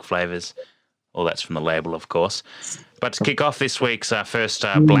 subtle oak flavours. All that's from the label, of course. But to kick off this week's first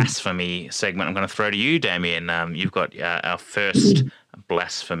blasphemy segment, I'm going to throw to you, Damien. You've got our first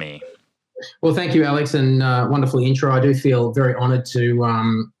blasphemy. Well, thank you, Alex, and wonderful intro. I do feel very honoured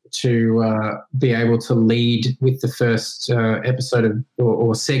to be able to lead with the first episode of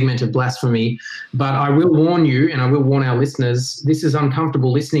or segment of blasphemy. But I will warn you, and I will warn our listeners, this is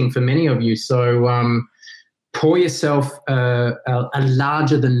uncomfortable listening for many of you. So pour yourself a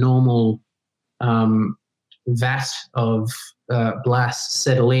larger than normal vat of Blass,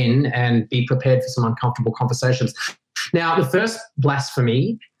 settle in, and be prepared for some uncomfortable conversations. Now, the first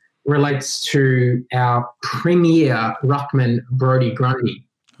blasphemy relates to our premier ruckman, Brodie Grundy.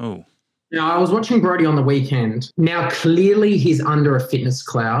 Oh. Now, I was watching Brodie on the weekend. Now, clearly he's under a fitness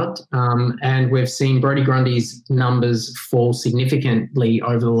cloud, and we've seen Brodie Grundy's numbers fall significantly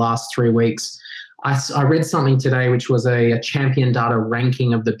over the last 3 weeks. I read something today which was a Champion Data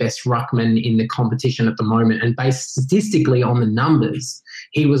ranking of the best ruckman in the competition at the moment, and based statistically on the numbers,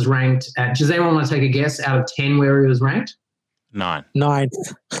 he was ranked at, does anyone want to take a guess out of 10 where he was ranked? 9.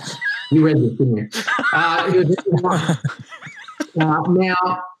 You read this, didn't you?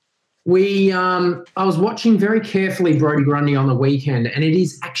 Now, I was watching very carefully Brodie Grundy on the weekend, and it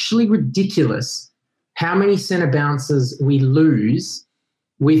is actually ridiculous how many centre bounces we lose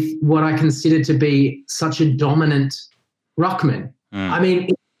with what I consider to be such a dominant ruckman. I mean,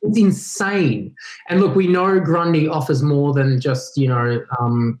 it's insane. And look, we know Grundy offers more than just,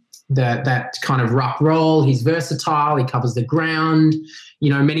 that kind of ruck roll. He's versatile. He covers the ground.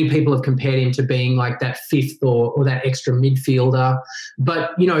 Many people have compared him to being like that fifth or that extra midfielder.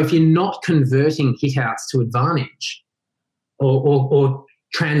 But, if you're not converting hitouts to advantage or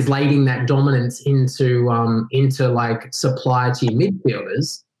translating that dominance into like supply to your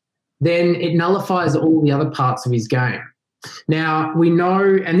midfielders, then it nullifies all the other parts of his game. Now, we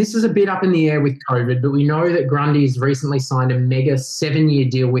know, and this is a bit up in the air with COVID, but we know that Grundy's recently signed a mega 7-year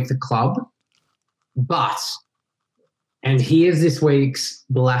deal with the club. But, and here's this week's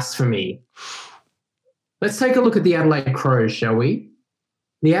blasphemy. Let's take a look at the Adelaide Crows, shall we?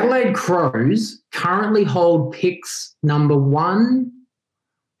 The Adelaide Crows currently hold picks number 1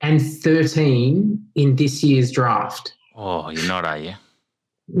 and 13 in this year's draft. Oh, you're not, are you?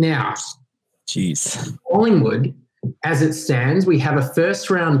 Now, jeez. Collingwood, as it stands, we have a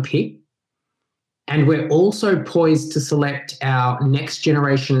first-round pick, And we're also poised to select our next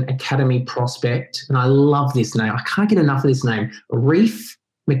generation academy prospect. And I love this name. I can't get enough of this name. Reef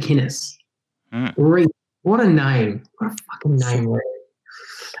McInnes. Reef. What a name. What a fucking name.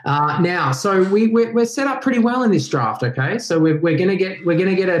 Now, so we're set up pretty well in this draft, okay? So we're gonna get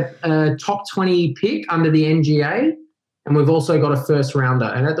a top 20 pick under the NGA, and we've also got a first rounder.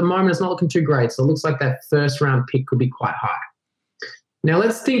 And at the moment, it's not looking too great. So it looks like that first round pick could be quite high. Now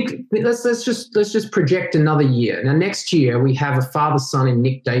let's just project another year. Now next year we have a father-son in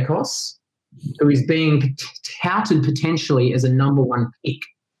Nick Dacos, who is being touted potentially as a number 1 pick.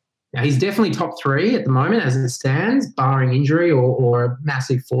 Now he's definitely top 3 at the moment as it stands, barring injury or a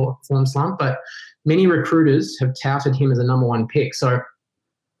massive form slump. But many recruiters have touted him as a number 1 pick. So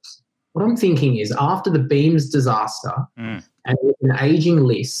what I'm thinking is, after the Beams disaster and with an aging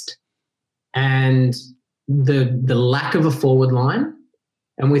list and the lack of a forward line,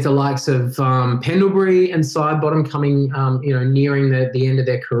 and with the likes of Pendlebury and Sidebottom coming, nearing the end of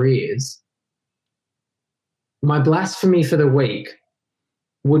their careers, my blasphemy for the week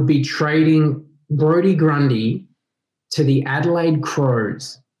would be trading Brodie Grundy to the Adelaide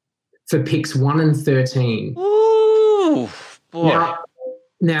Crows for picks 1 and 13. Ooh, boy.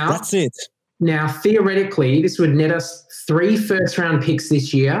 Now that's it. Now, theoretically, this would net us 3 first-round picks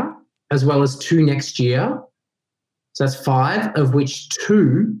this year, as well as 2 next year. So that's 5, of which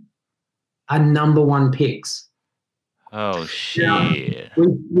 2 are number 1 picks. Oh, shit. Now,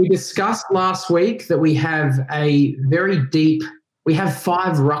 we discussed last week that we have we have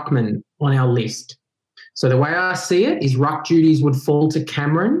 5 ruckmen on our list. So the way I see it is ruck duties would fall to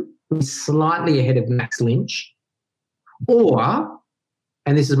Cameron, who's slightly ahead of Max Lynch. Or,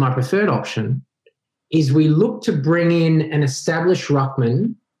 and this is my preferred option, is we look to bring in an established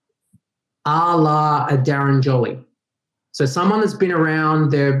ruckman a la a Darren Jolly. So someone that's been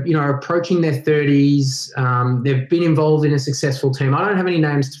around, they're approaching their 30s, they've been involved in a successful team. I don't have any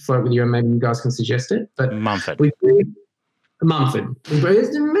names to float with you, and maybe you guys can suggest it. But Mumford. Mumford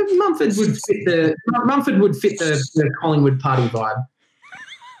would fit the Collingwood party vibe.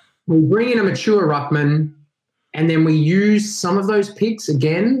 We bring in a mature ruckman, and then we use some of those picks,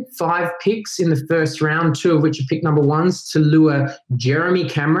 again, 5 picks in the first round, 2 of which are pick number 1s, to lure Jeremy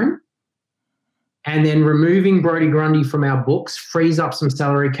Cameron. And then removing Brodie Grundy from our books frees up some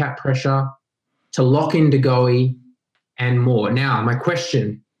salary cap pressure to lock in De Goey and more. Now, my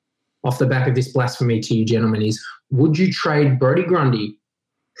question off the back of this blasphemy to you gentlemen is, would you trade Brodie Grundy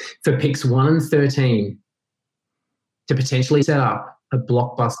for picks 1 and 13 to potentially set up a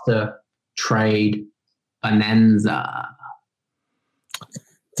blockbuster trade bonanza?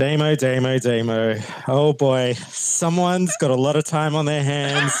 Damo. Oh, boy. Someone's got a lot of time on their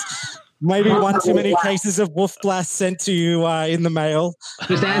hands. Maybe one too many cases of Wolf Blast sent to you in the mail,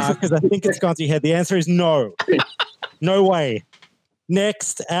 because I think it's gone to your head. The answer is no. No way.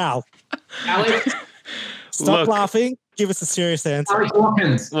 Next, Al. Alex? Stop laughing. Give us a serious answer. Alex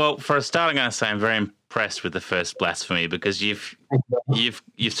Watkins. Well, for a start, I'm going to say I'm very impressed with the first blasphemy, because you've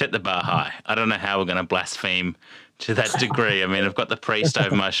set the bar high. I don't know how we're going to blaspheme to that degree. I mean, I've got the priest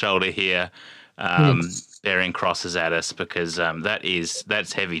over my shoulder here, bearing crosses at us, because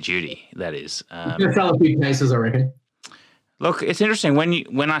that's heavy duty. That is. You're going to sell a few cases, I reckon. Look, it's interesting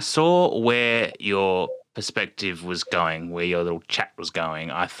when I saw where your perspective was going, where your little chat was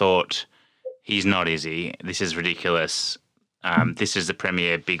going, I thought, he's not, is he? This is ridiculous. This is the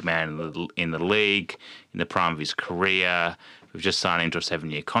premier big man in the league, in the prime of his career. We've just signed into a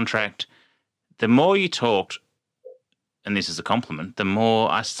 7-year contract. The more you talked, and this is a compliment, the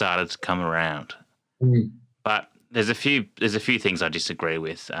more I started to come around. But there's a few things I disagree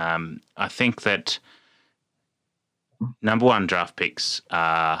with. I think that number 1 draft picks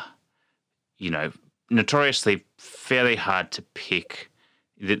are, notoriously fairly hard to pick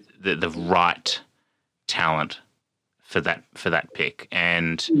the right talent for that pick.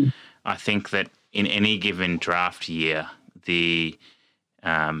 And I think that in any given draft year, the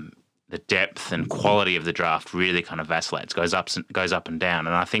depth and quality of the draft really kind of vacillates, goes up and down.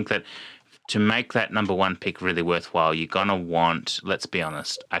 And I think that to make that number 1 pick really worthwhile, you're going to want, let's be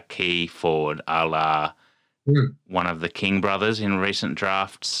honest, a key forward a la one of the King brothers in recent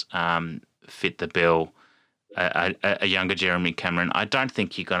drafts fit the bill, a younger Jeremy Cameron. I don't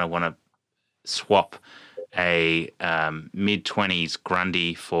think you're going to want to swap a mid-20s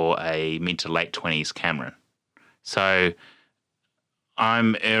Grundy for a mid to late 20s Cameron. So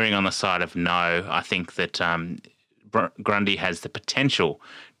I'm erring on the side of no. I think that Grundy has the potential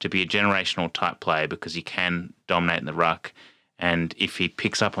to be a generational type player, because he can dominate in the ruck. And if he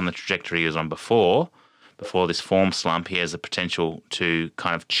picks up on the trajectory he was on before before this form slump, he has the potential to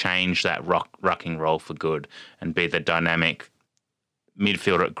kind of change that rucking role for good and be the dynamic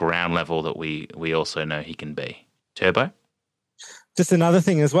midfielder at ground level that we also know he can be. Turbo? Just another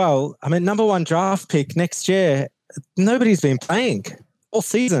thing as well. I mean, number 1 draft pick next year, nobody's been playing all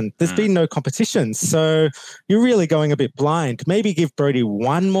season. There's been no competition. So you're really going a bit blind. Maybe give Brodie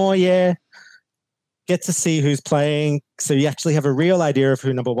one more year, get to see who's playing so you actually have a real idea of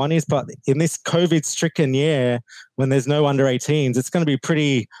who number 1 is. But in this COVID-stricken year, when there's no under 18s, it's going to be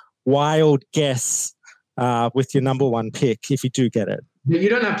pretty wild guess with your number 1 pick if you do get it. You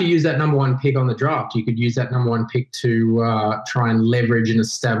don't have to use that number 1 pick on the draft. You could use that number 1 pick to try and leverage an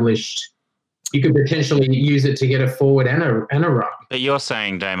established. You could potentially use it to get a forward and a ruck. But you're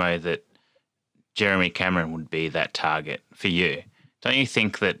saying, Damo, that Jeremy Cameron would be that target for you. Don't you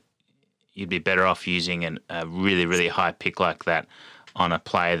think that you'd be better off using a really, really high pick like that on a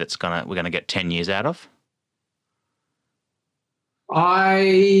player that's we're gonna get 10 years out of?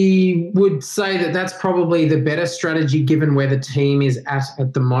 I would say that that's probably the better strategy given where the team is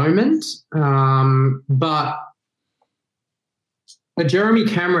at the moment. But Jeremy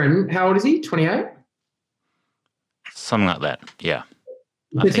Cameron, how old is he? 28? Something like that, yeah.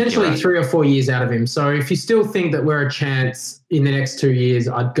 Potentially 3 or 4 years out of him. So if you still think that we're a chance in the next 2 years,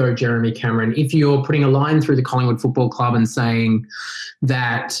 I'd go Jeremy Cameron. If you're putting a line through the Collingwood Football Club and saying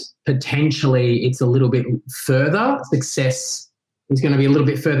that potentially it's a little bit further, success is going to be a little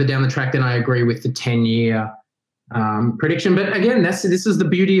bit further down the track, then I agree with the 10-year prediction. But again, this is the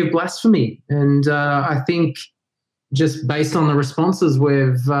beauty of blasphemy. And I think just based on the responses,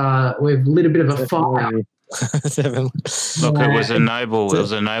 we've lit a bit of a fire. Look, it was a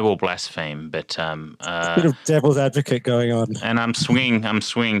noble blaspheme, but a bit of devil's advocate going on. And I'm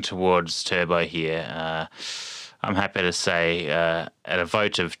swinging towards Turbo here. I'm happy to say, at a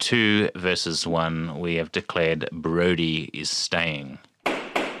vote of 2 versus 1, we have declared Brodie is staying.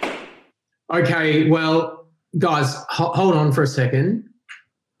 Okay, well, guys, hold on for a second.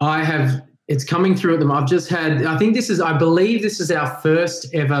 It's coming through at them. I believe this is our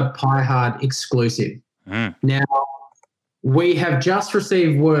first ever Pie Hard exclusive. Now, we have just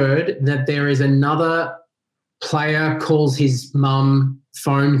received word that there is another player calls his mum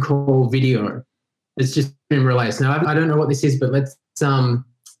phone call video. It's just been released. Now, I don't know what this is, but let's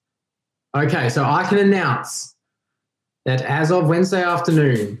okay, so I can announce that as of Wednesday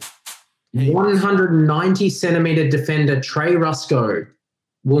afternoon, 190-centimetre defender Trey Rusco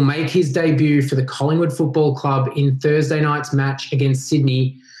will make his debut for the Collingwood Football Club in Thursday night's match against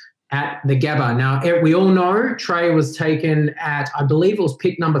Sydney at the Gabba. Now, we all know Trey was taken at, I believe it was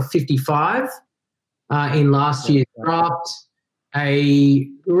pick number 55 in last year's draft. A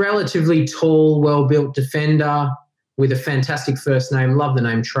relatively tall, well-built defender with a fantastic first name. Love the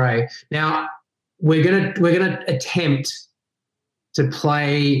name Trey. Now, we're gonna attempt to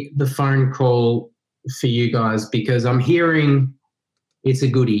play the phone call for you guys because I'm hearing it's a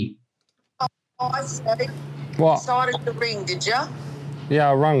goodie. Oh, I see. What? Decided to ring, did you? Yeah,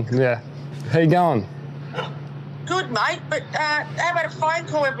 I rung. Yeah. How you going? Good, mate. But how about a phone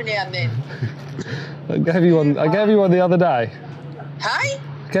call every now and then? I gave you one the other day. Hey?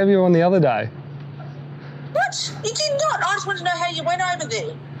 I gave you one the other day. What? You did not. I just want to know how you went over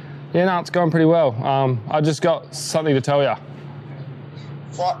there. Yeah, no, it's going pretty well. I just got something to tell you.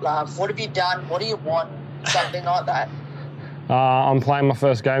 What, love? What have you done? What do you want? Something like that. I'm playing my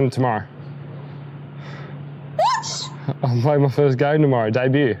first game tomorrow. What? I'm playing my first game tomorrow,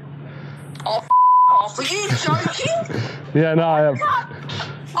 debut. Oh, off. Are you joking? Yeah, no, I am.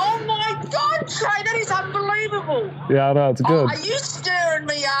 Oh, my God, Trey, that is unbelievable. Yeah, I know, it's good. Are you stirring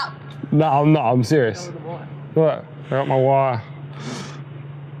me up? No, I'm not. I'm serious. What? I got my wire.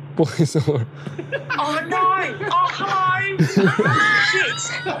 Boys, oh, no. Oh, hello. Shit.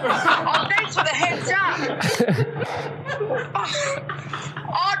 Oh, thanks for the heads up.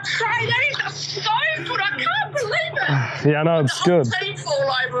 Oh, Trey, that is so good. I can't believe it. Yeah, I know, it's good. Did the whole team fall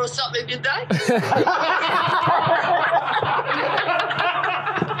over or something, did they?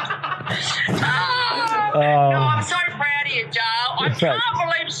 No, I'm so proud of you, Joel. I can't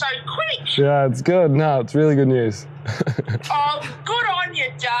believe it's so quick. Yeah, it's good. No, it's really good news. Oh, good on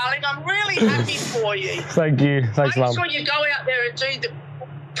you, darling. I'm really happy for you. Thank you. Thanks, Mum. Make sure you go out there and do the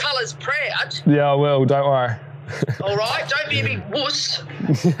colours proud. Yeah, I will. Don't worry. All right? Don't be a big wuss.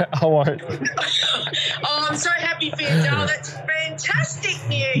 Yeah, I won't. Oh, I'm so happy for you, Joel. That's fantastic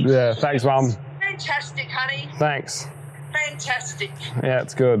news. Yeah, thanks, Mum. Fantastic, honey. Thanks. Fantastic. Yeah,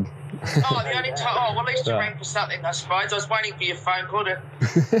 it's good. Oh, the only time. Oh, well, at least you rang for something, I suppose. I was waiting for your phone call to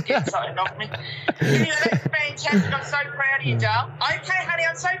get something off me. Anyway, that's fantastic. I'm so proud of you, Dale. Okay, honey,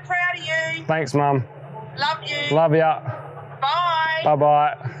 I'm so proud of you. Thanks, Mum. Love you. Love ya. Bye.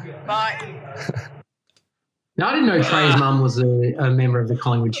 Bye-bye. Bye. No, I didn't know Trey's mum was a member of the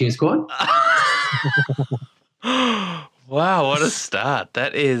Collingwood cheer squad. Wow, what a start.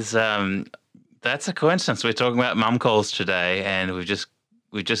 That is that's a coincidence. We're talking about mum calls today, and we've just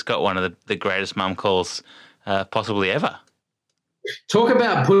got one of the greatest mum calls possibly ever. Talk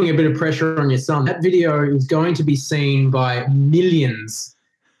about putting a bit of pressure on your son. That video is going to be seen by millions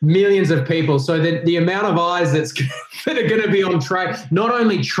of people. So that the amount of eyes that are going to be on Trey, not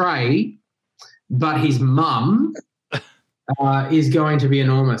only Trey, but his mum, is going to be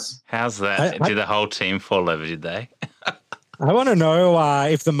enormous. How's that? Did the whole team fall over, did they? I want to know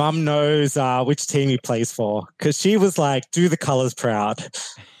if the mum knows which team he plays for, because she was like, do the colours proud.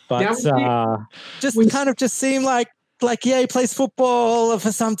 But just seemed like, yeah, he plays football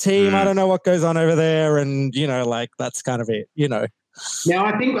for some team. I don't know what goes on over there. And, that's kind of it, Now,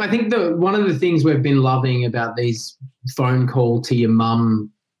 I think one of the things we've been loving about these phone call to your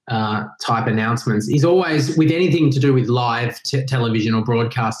mum type announcements is always, with anything to do with live television or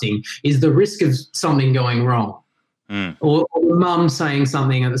broadcasting, is the risk of something going wrong or mum saying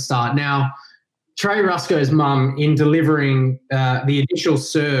something at the start. Now, Trey Rusco's mum, in delivering the initial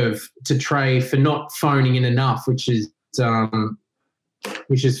serve to Trey for not phoning in enough, which is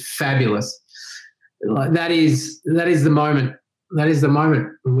fabulous. That is the moment. That is the moment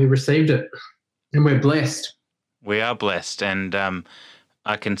when we received it, and we're blessed. We are blessed, and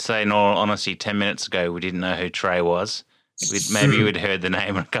I can say, in all honesty, 10 minutes ago we didn't know who Trey was. Maybe we'd heard the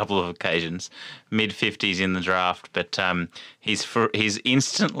name on a couple of occasions. Mid-50s in the draft, but he's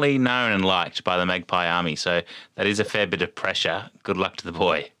instantly known and liked by the Magpie Army, so that is a fair bit of pressure. Good luck to the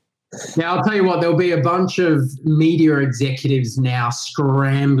boy. Now, I'll tell you what, there'll be a bunch of media executives now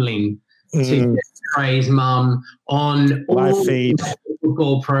scrambling to get Trey's mum on all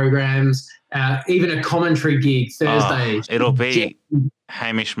football programs, even a commentary gig Thursday. It'll be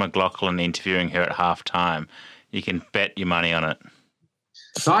Hamish McLaughlin interviewing her at halftime. You can bet your money on it.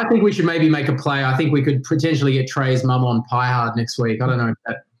 So I think we should maybe make a play. I think we could potentially get Trey's mum on Pie Hard next week. I don't know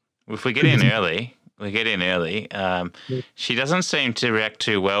if we get in early. She doesn't seem to react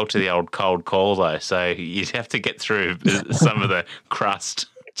too well to the old cold call, though, so you'd have to get through some of the crust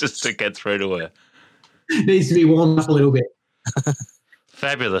just to get through to her. Needs to be warmed up a little bit.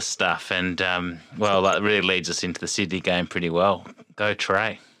 Fabulous stuff, and, that really leads us into the Sydney game pretty well. Go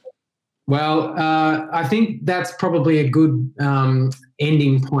Trey. Well, I think that's probably a good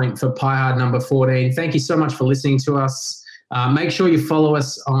ending point for Pie Hard number 14. Thank you so much for listening to us. Make sure you follow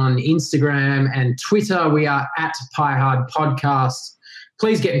us on Instagram and Twitter. We are at Pie Hard Podcast.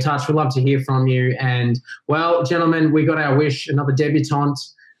 Please get in touch. We'd love to hear from you. And, well, gentlemen, we got our wish, another debutante.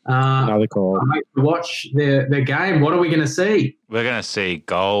 Another call. Watch the game. What are we going to see? We're going to see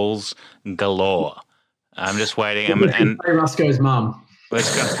goals galore. I'm just waiting. And Trey Rusco's mum.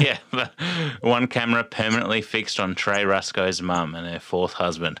 One camera permanently fixed on Trey Rusco's mum and her fourth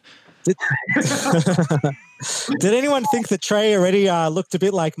husband. Did anyone think that Trey already looked a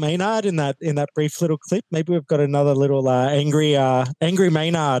bit like Maynard in that brief little clip? Maybe we've got another little angry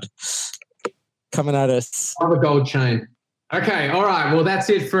Maynard coming at us. Another gold chain. Okay, all right. Well, that's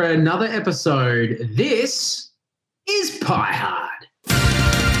it for another episode. This is Pie Hard.